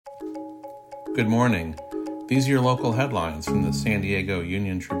Good morning. These are your local headlines from the San Diego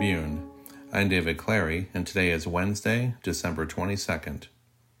Union Tribune. I'm David Clary, and today is Wednesday, December 22nd.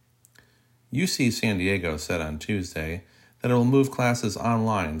 UC San Diego said on Tuesday that it will move classes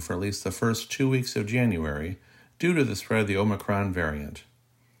online for at least the first 2 weeks of January due to the spread of the Omicron variant.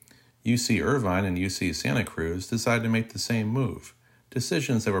 UC Irvine and UC Santa Cruz decided to make the same move,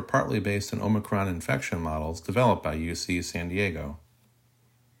 decisions that were partly based on Omicron infection models developed by UC San Diego.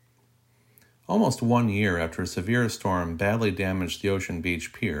 Almost 1 year after a severe storm badly damaged the Ocean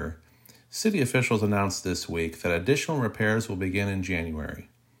Beach Pier, city officials announced this week that additional repairs will begin in January.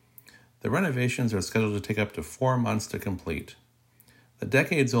 The renovations are scheduled to take up to 4 months to complete. The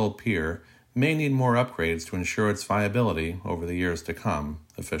decades-old pier may need more upgrades to ensure its viability over the years to come,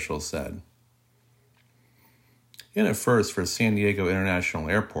 officials said. In a first for San Diego International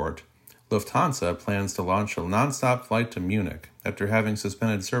Airport, Lufthansa plans to launch a nonstop flight to Munich after having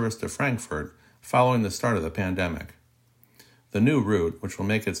suspended service to Frankfurt following the start of the pandemic. The new route, which will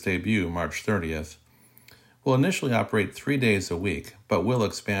make its debut March 30th, will initially operate 3 days a week, but will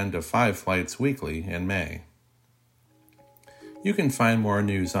expand to 5 flights weekly in May. You can find more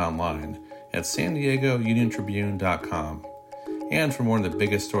news online at SanDiegoUnionTribune.com. And for more of the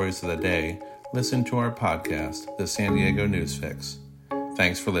biggest stories of the day, listen to our podcast, the San Diego News Fix.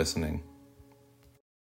 Thanks for listening.